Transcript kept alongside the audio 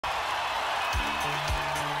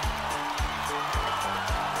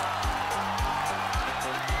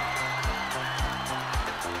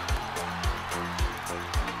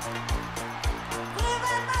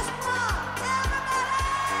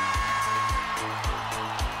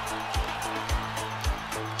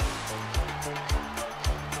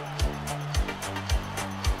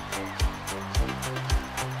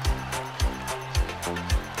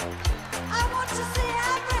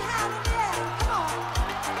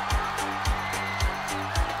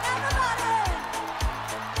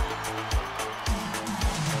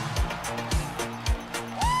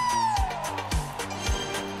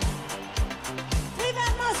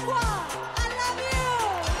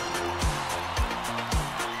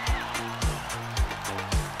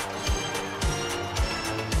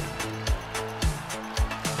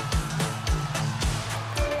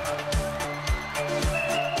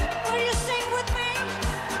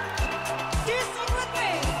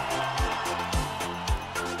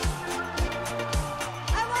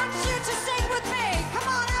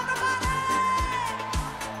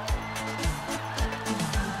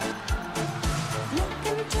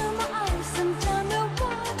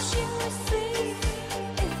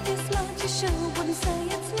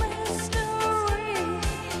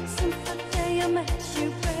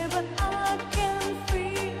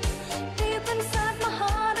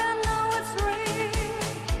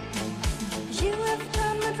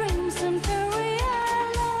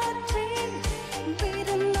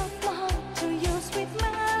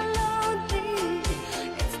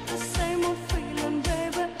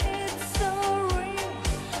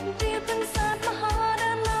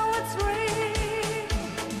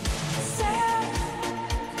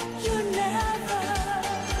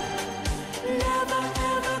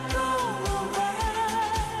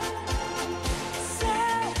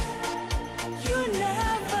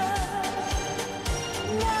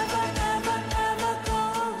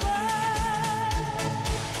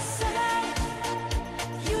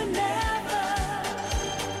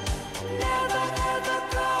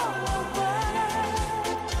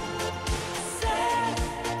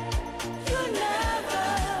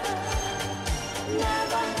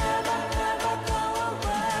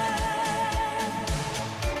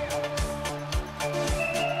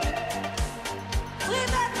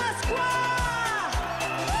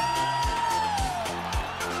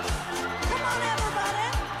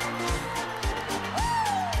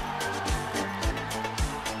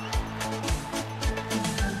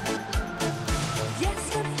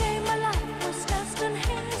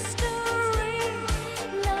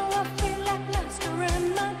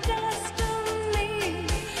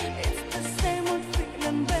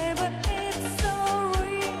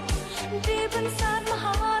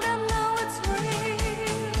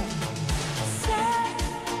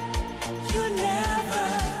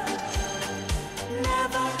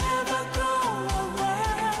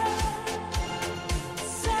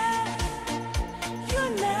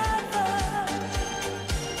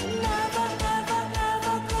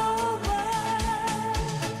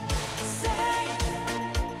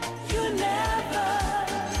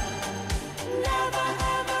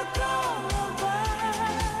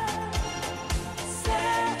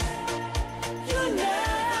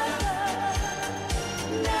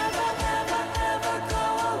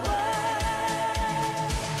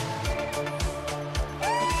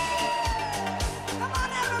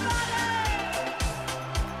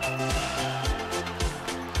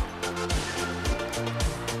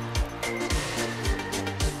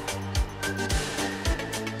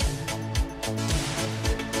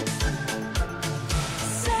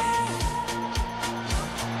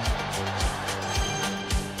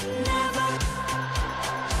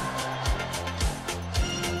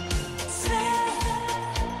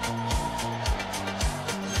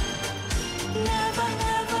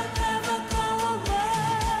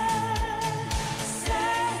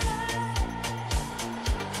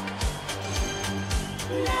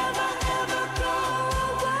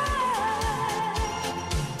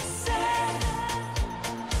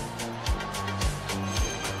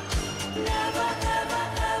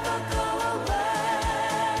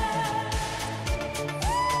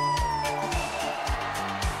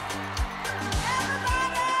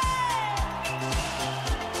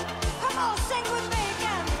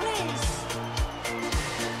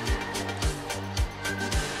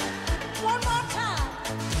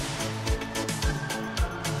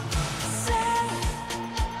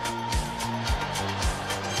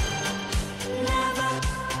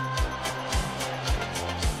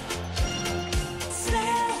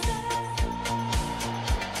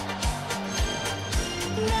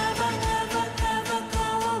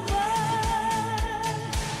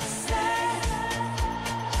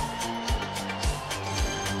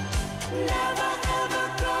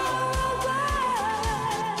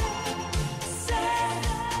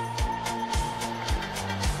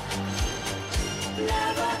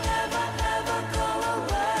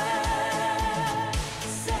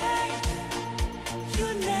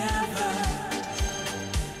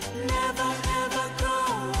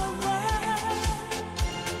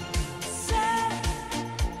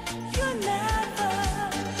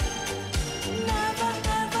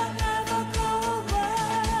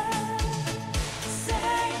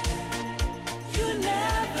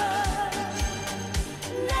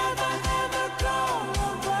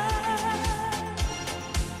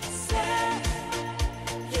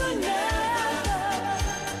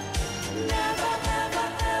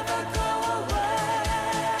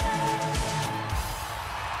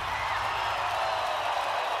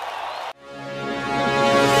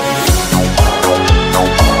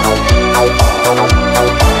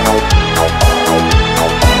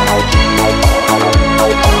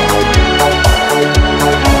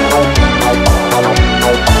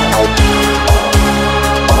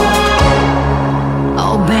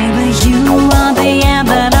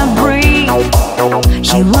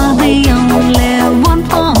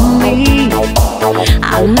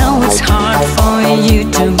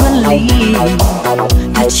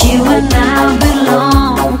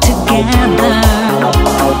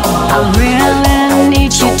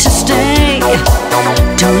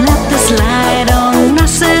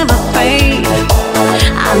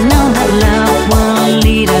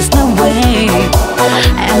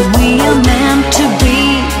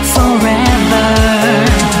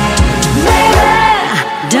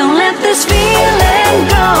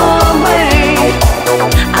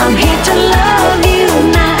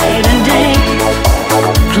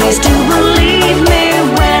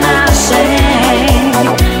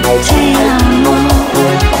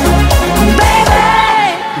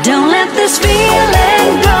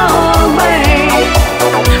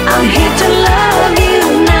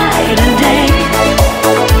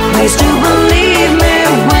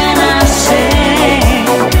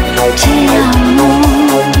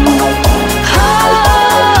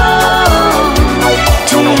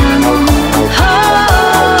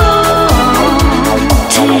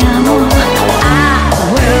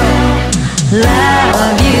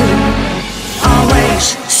love you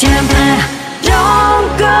always, siempre. Don't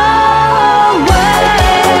go away.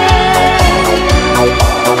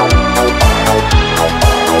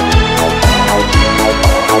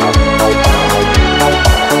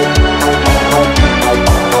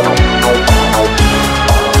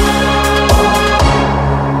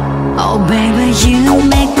 Oh baby, you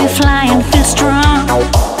make me fly and feel strong.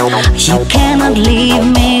 You cannot leave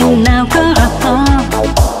me now, corazón.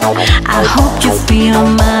 I hope you feel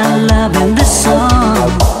my love in this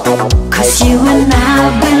song, 'cause you and I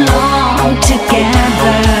belong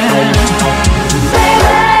together.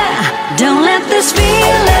 Baby, don't let this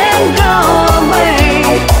feeling go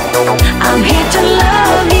away. I'm here to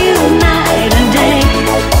love you night and day.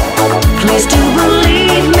 Please do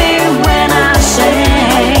believe me when I say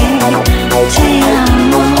te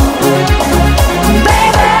amo.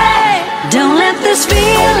 Baby, don't let this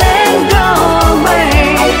feeling go away.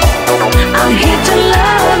 I'm here to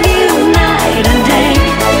love you night and day.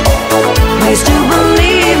 Please do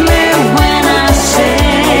believe me when I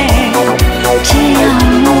say te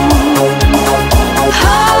amo.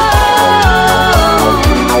 Oh,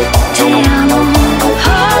 te amo.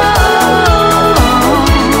 Oh,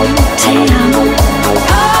 te amo.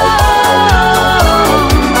 Oh,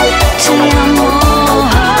 te amo.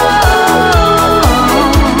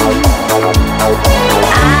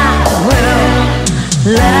 I will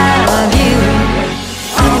love you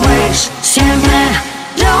always, siempre.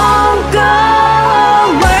 Don't go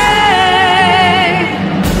away.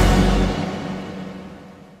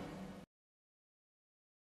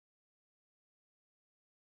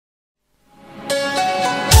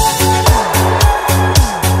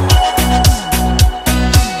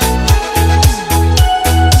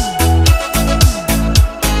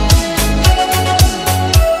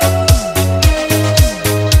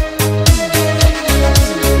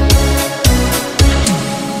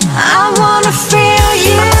 I wanna feel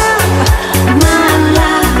you, my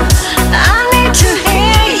love. I need to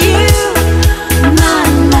hear you, my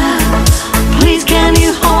love. Please can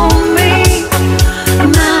you hold me,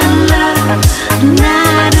 my love,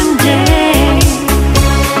 night and day.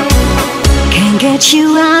 Can't get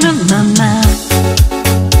you out of my mind.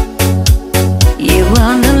 You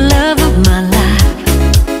are the love of my life.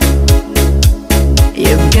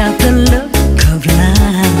 You've got the look of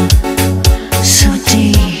love so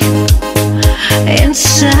deep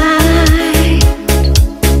inside.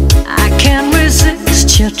 I can't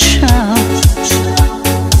resist your charms.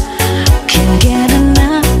 Can't get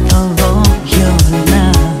enough of all your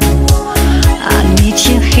love. I need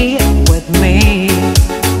you here with me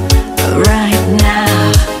right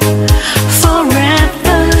now,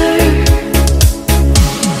 forever.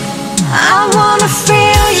 I wanna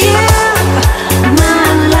feel you, my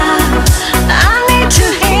love. I need to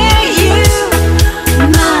hear you,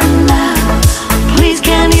 my love. Please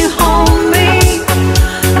can you hold me,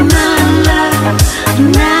 my love,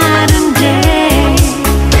 night and day.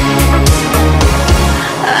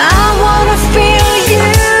 I wanna feel you,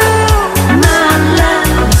 my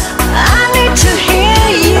love. I need to hear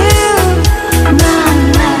you, my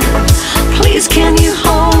love. Please can you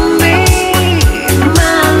hold me,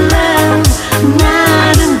 my love,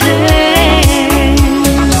 night and day.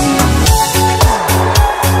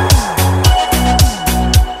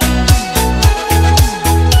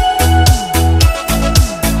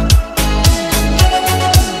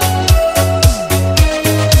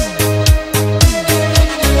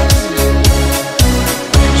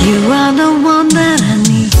 You are the one that I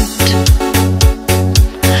need.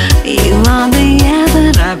 You are the air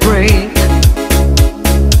that I breathe.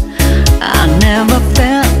 I never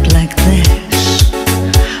felt like this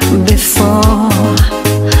before.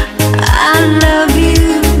 I love you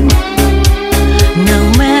no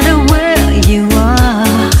matter where you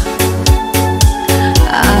are.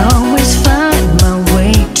 I always find my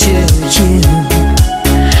way to you.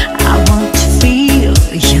 I want to feel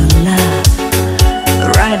your love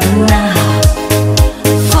right now,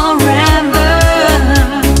 forever.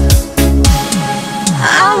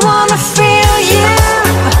 I wanna feel you,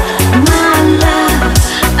 my love.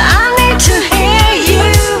 I need to hear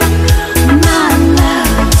you, my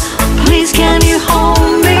love. Please can you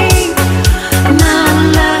hold me, my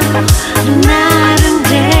love, night and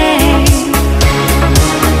day.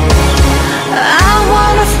 I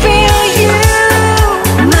wanna feel you,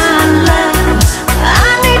 my love. I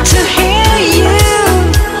need to hear you,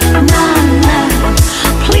 my love.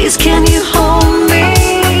 Please can you hold me,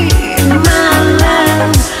 my love,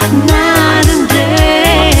 night and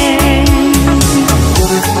day.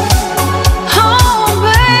 Oh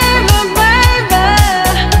baby, baby,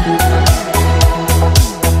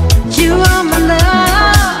 you are my love.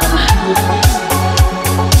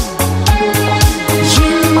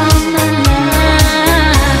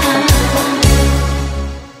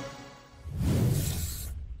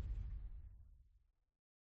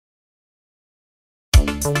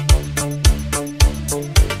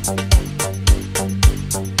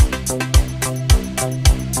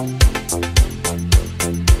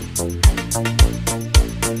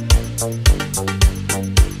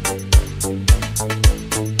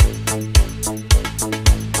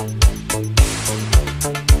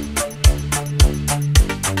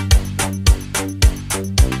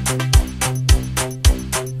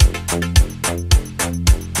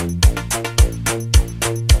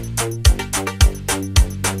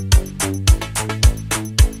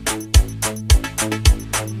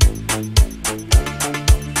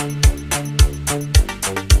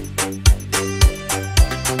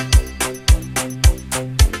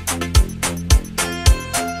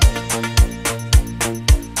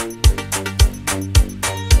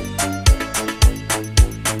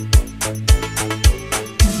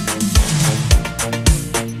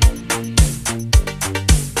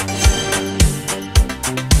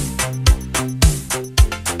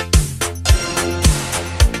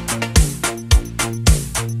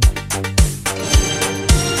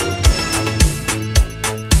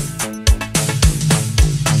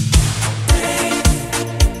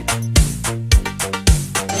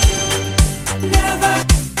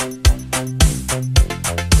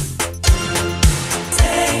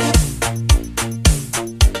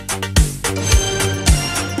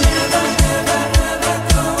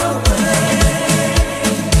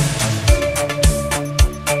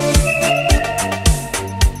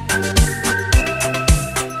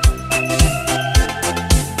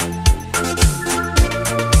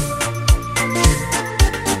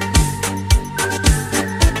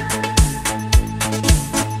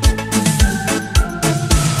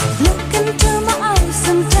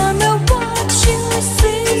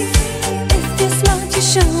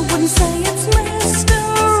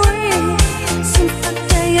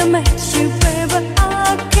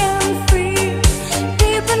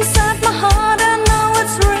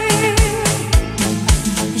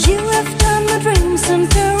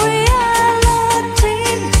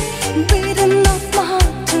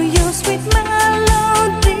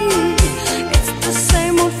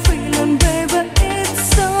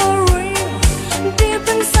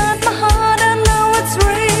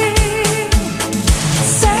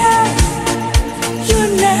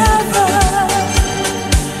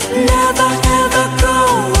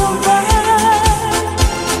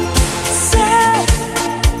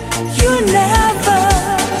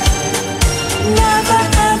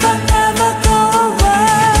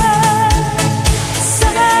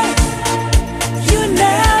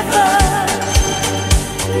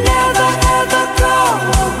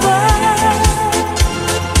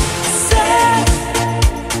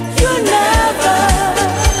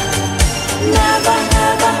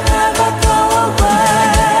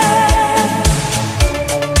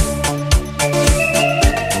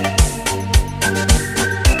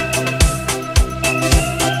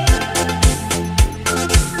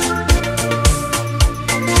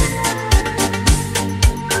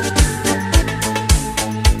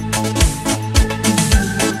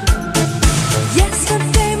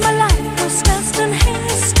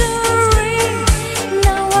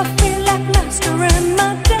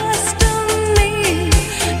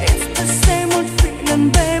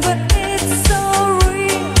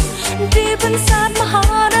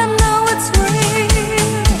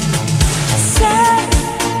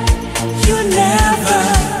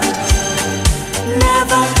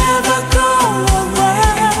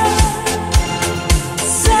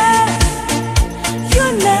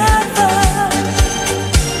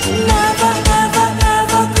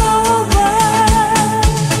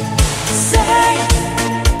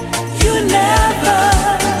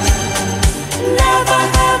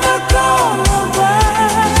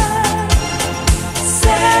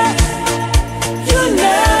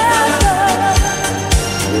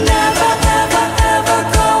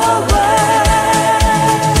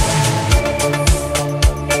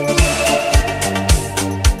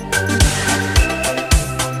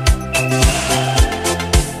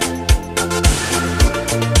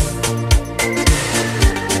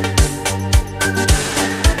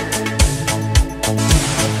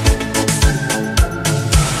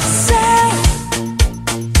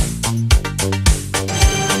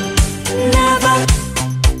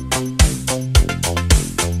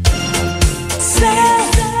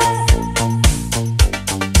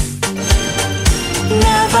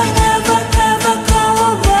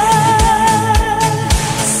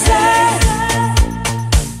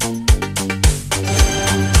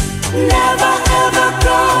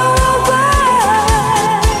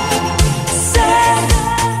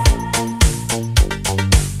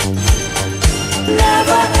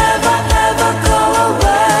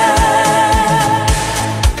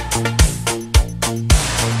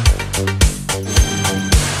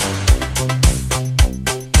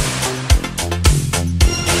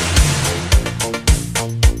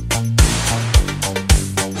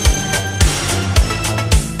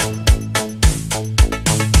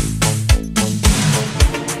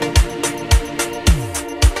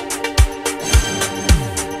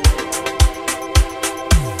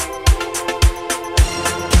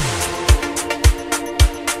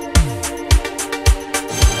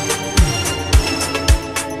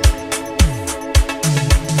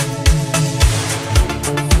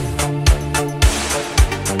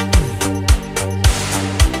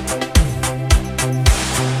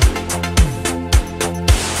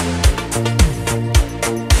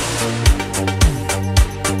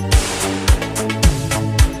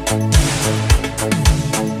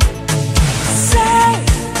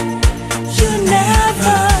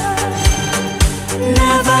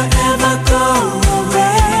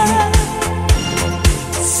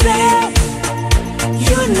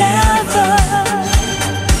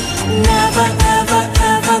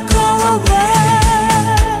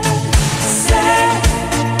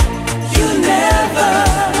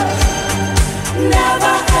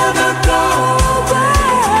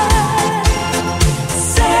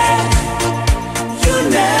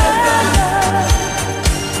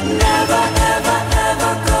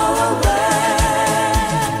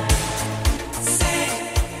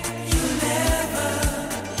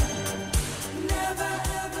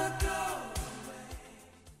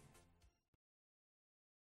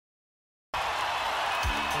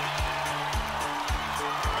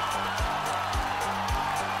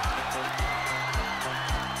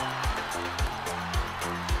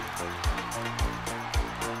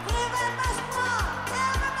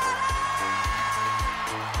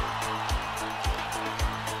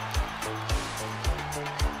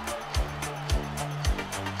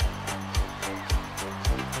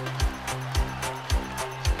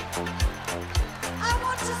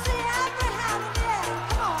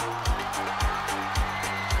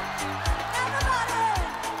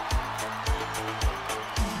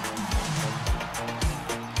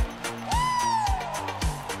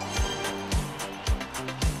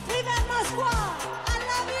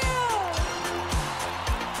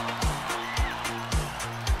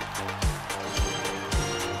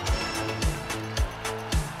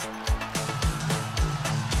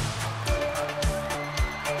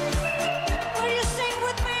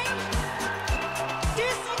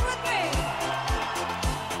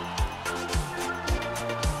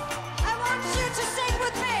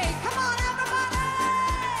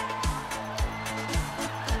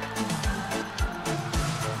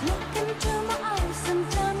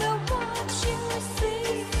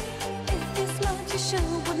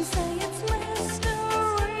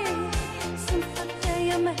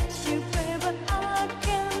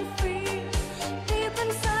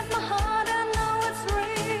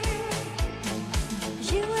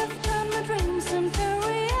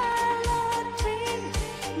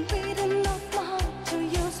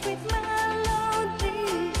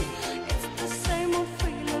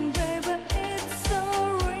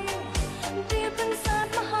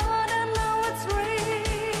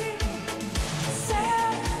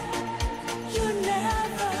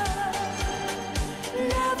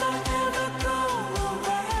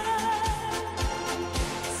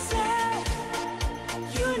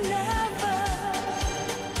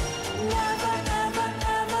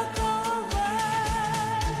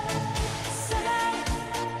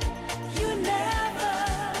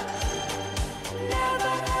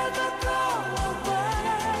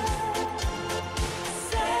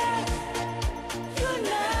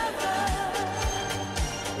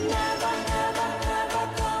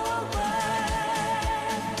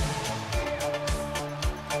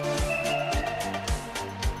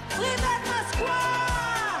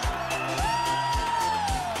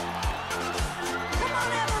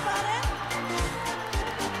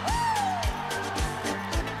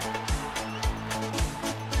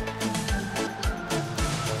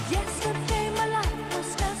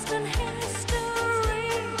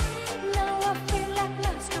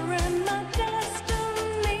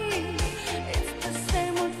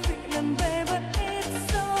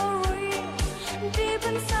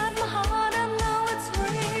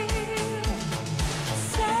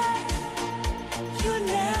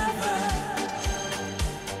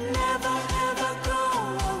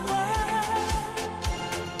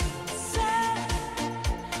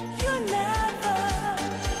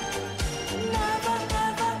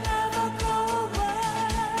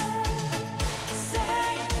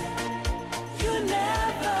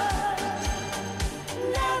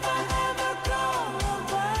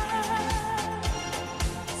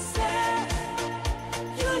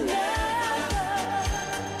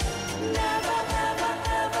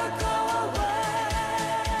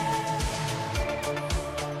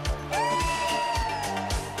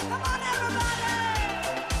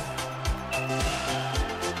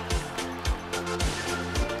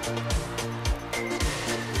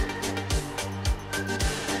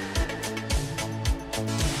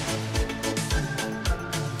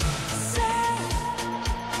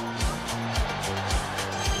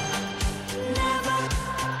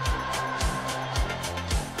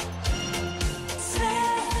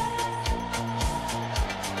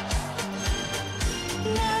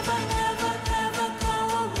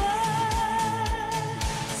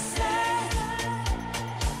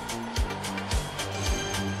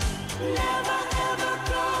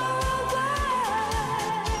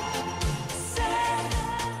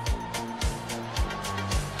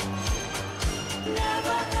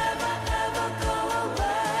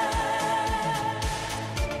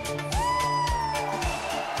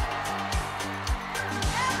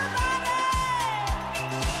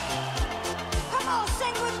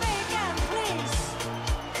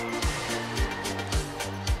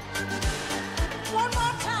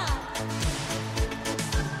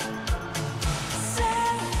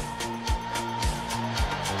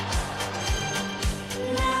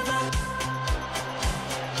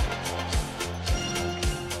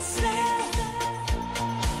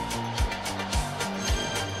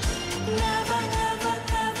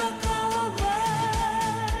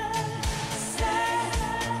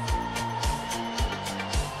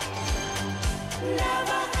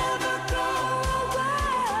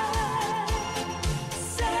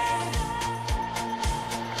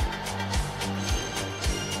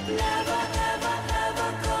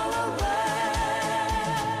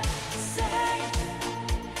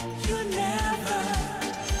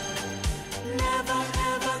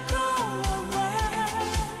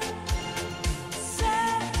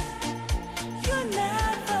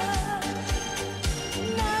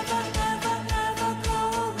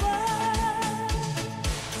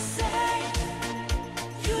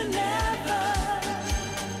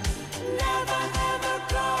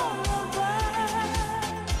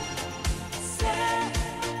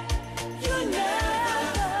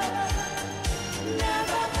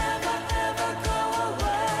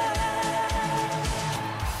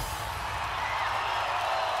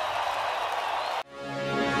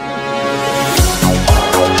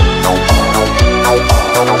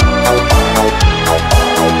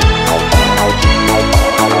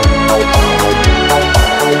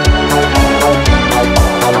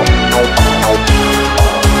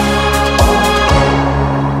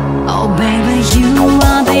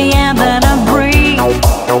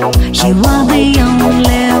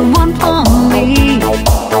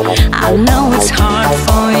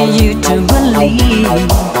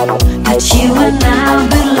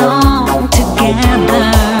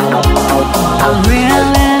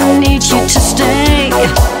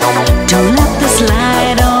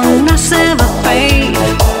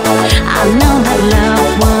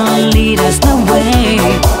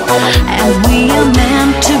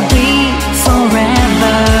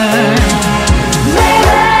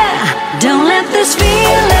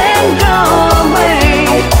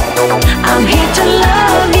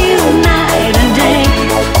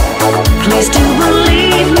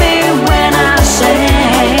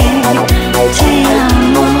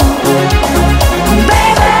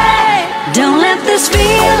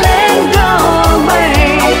 feeling go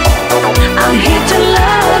away. I'm here to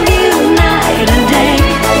love you night and day.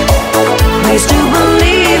 Please do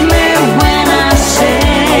believe me when I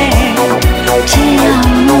say Ti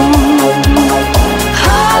amo.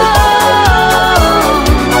 Oh,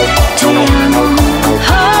 Ti amo.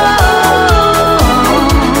 Oh,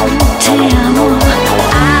 Ti amo.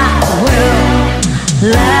 I will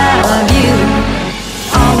love you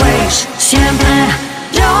always, siempre.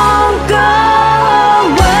 Don't go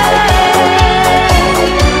away.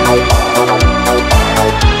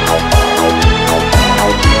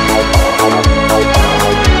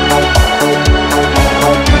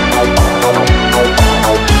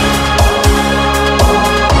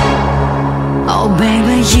 Oh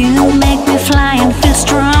baby, you make me fly and feel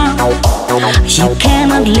strong. You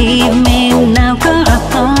cannot leave me now,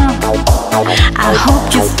 corazón. I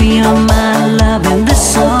hope you feel my love in this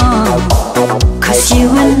song, 'cause you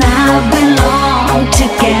and I belong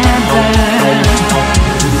together.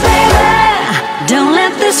 Baby, don't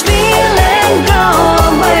let this feeling go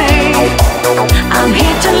away. I'm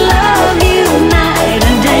here to love you night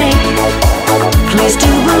and day. Please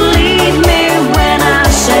do believe me when I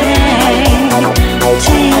say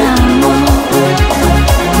Ti amo.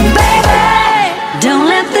 Baby, don't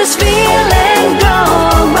let this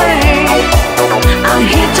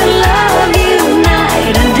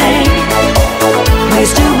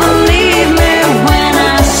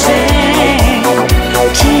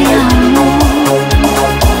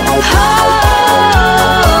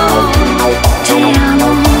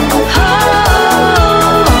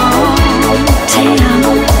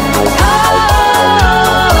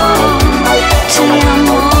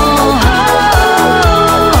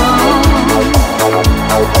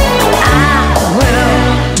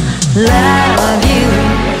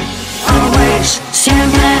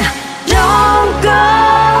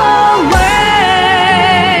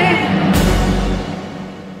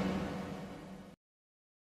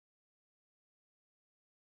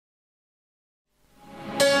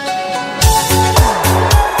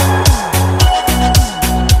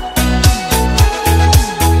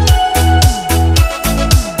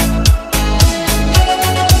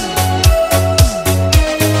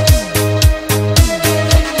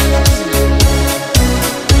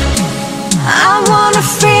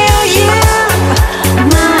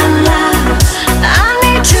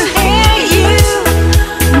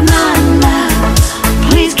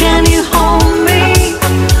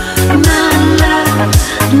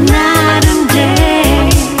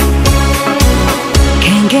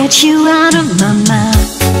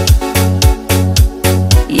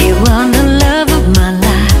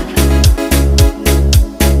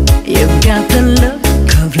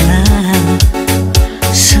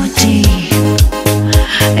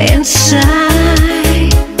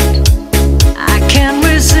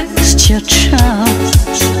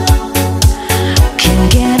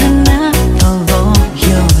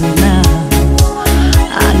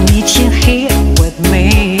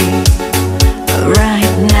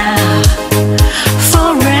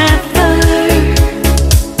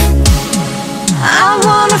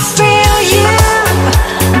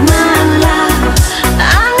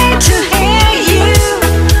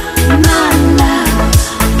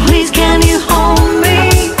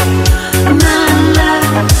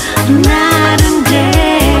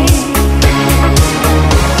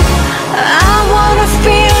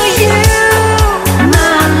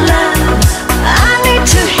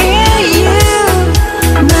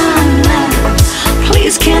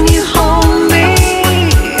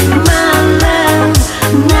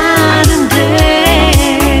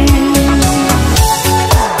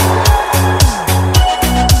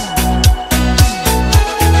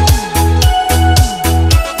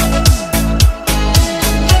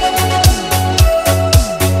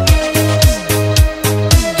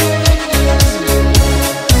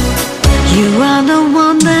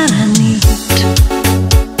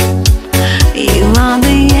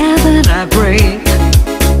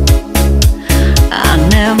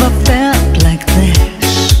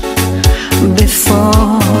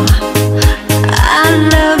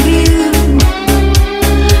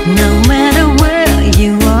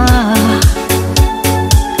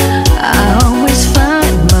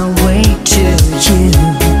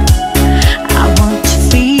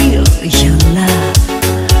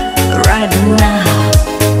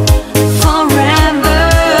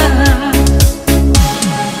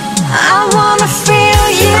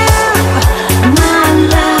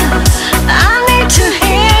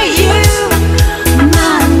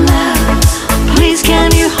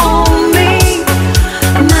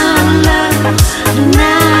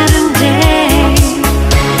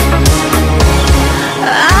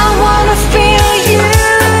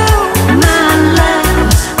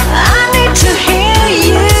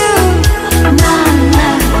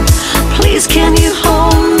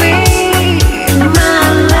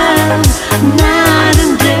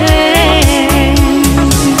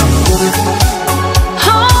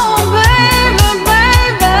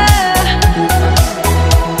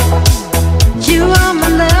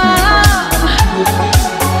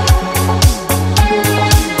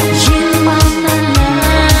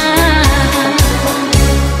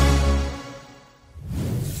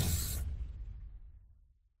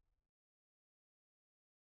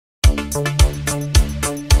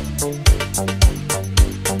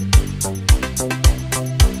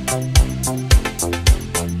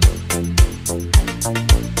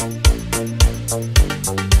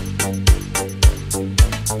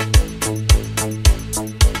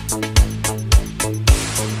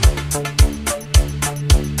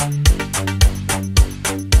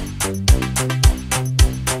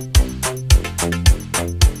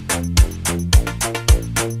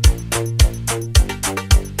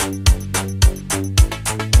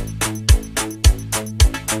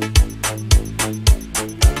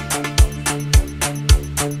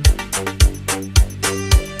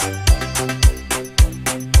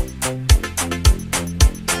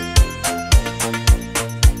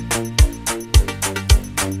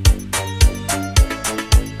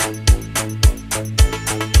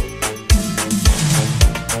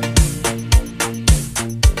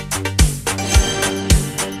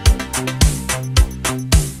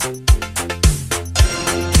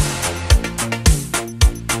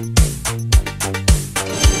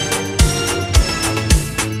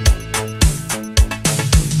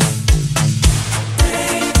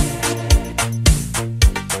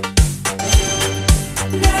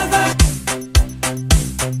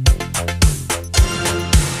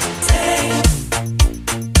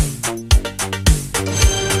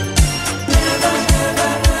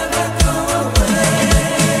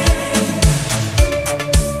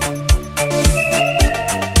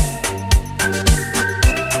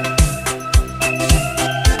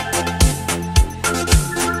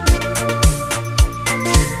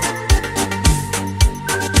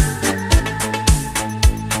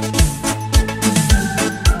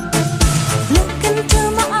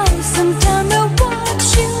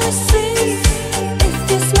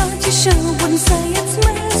sure, wouldn't say it's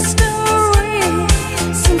mystery.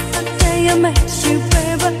 Since the day I met you,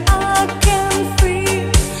 baby, I can feel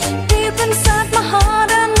deep inside my heart,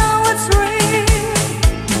 I know it's real.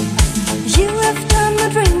 You have turned my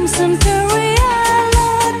dreams into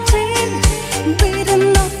reality,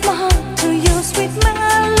 beating off my heart to your sweet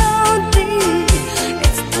melody.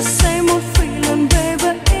 It's the same old feeling,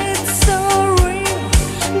 baby, it's so real.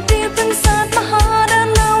 Deep inside my heart, I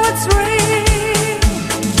know it's real.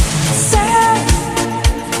 Say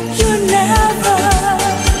you never,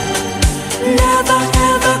 never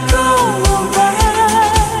ever go away.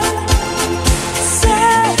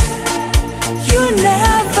 Say you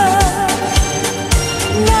never,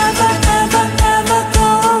 never ever ever go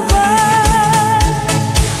away.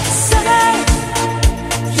 Say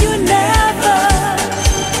you never,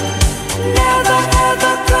 never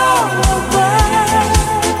ever go away.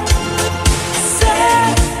 Say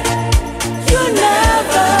you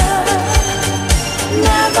never,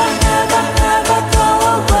 never ever ever go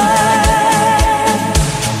away.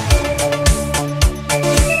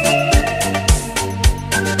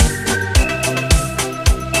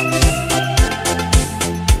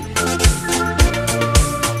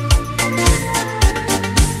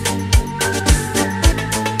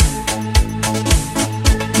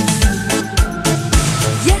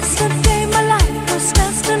 Yesterday my life was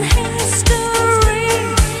destined history.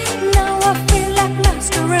 Now I feel like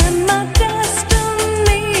mastering my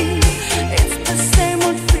destiny. It's the same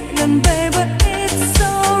old feeling, baby, it's so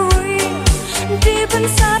real. Deep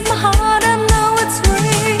inside my heart, I know it's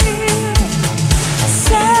real.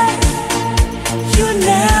 Say you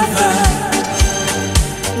never,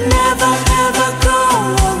 never ever go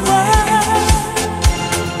away.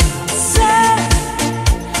 Say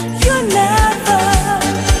you never,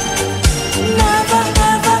 never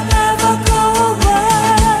ever ever go away.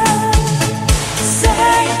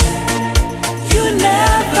 Say you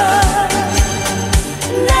never,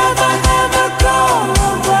 never ever go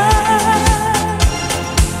away.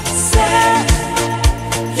 Say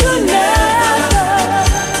you never,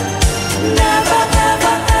 never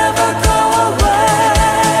ever ever go away.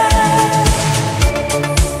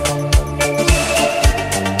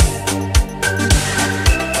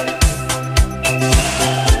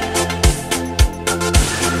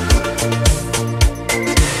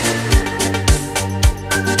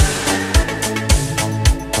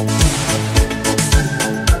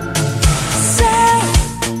 Say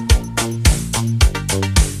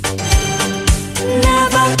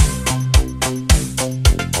never,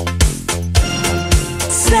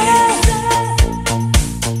 say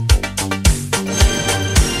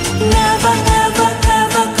never ever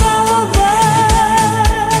ever go away.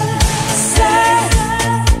 Say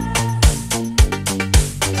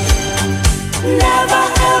never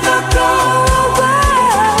ever go away.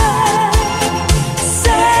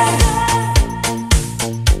 Say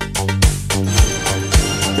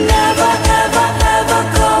never ever ever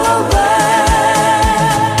go away.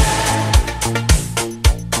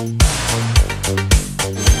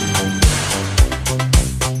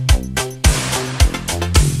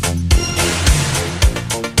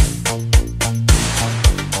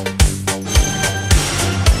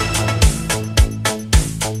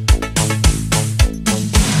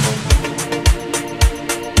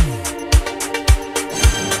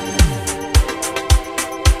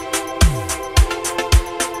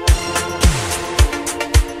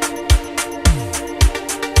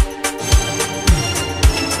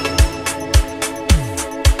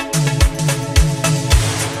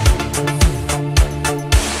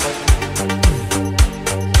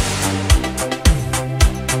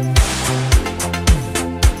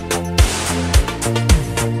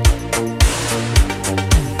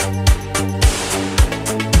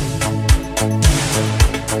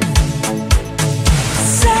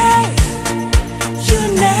 Say you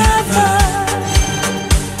never,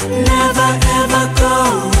 never ever go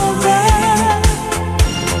away.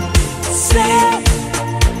 Say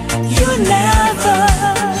you never,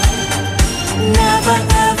 never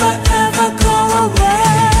ever ever go away.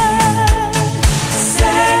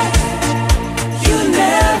 Say you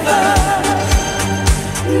never,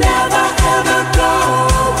 never ever go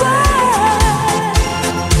away.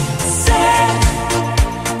 Say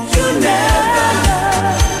you never,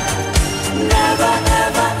 never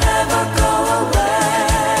ever ever go away.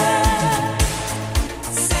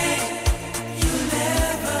 Say you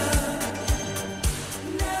never,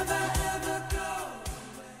 never ever go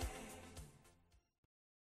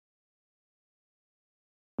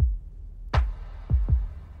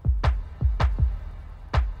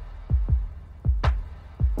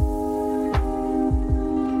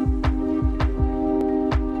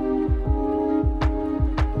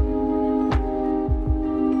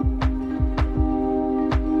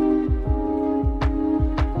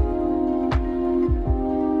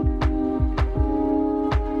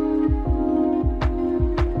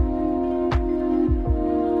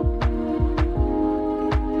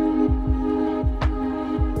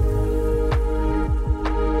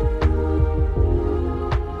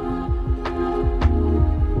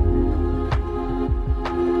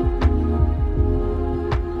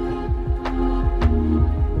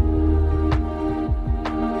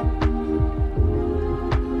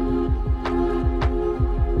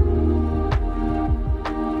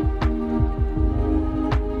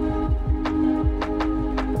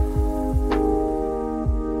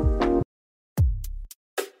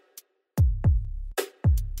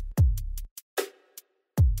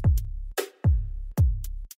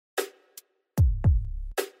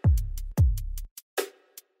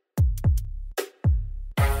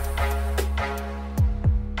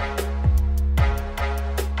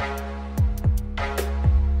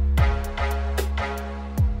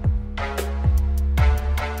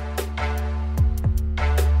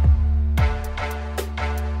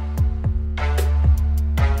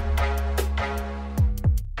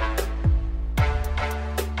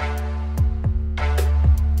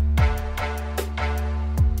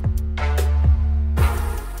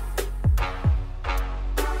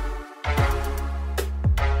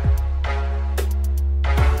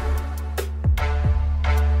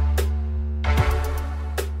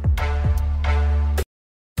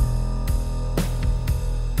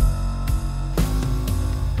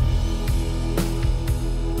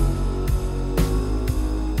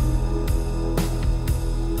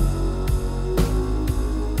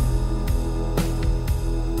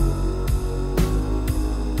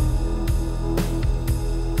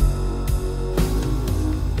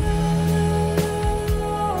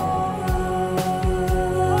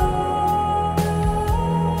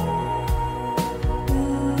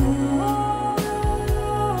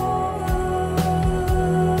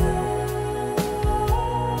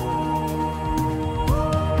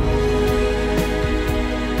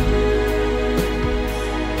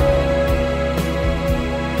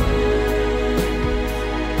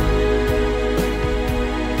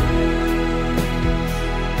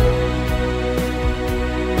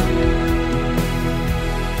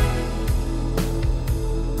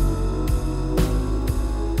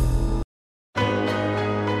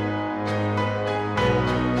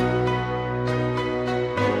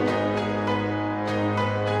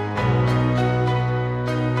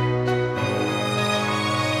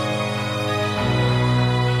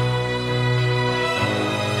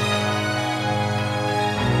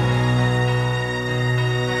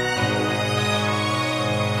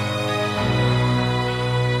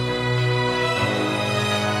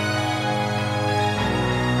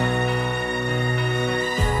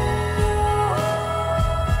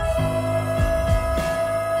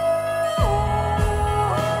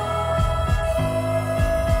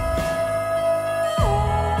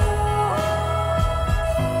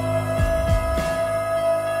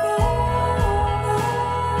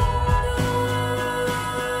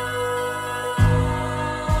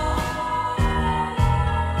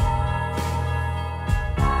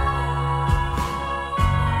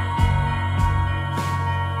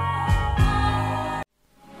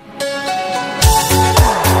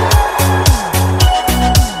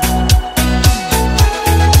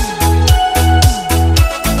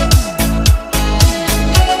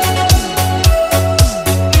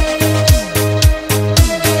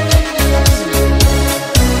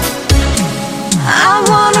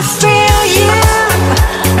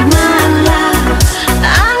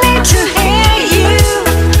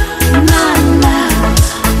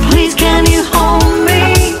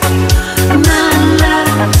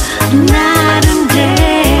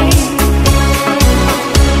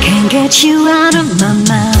you out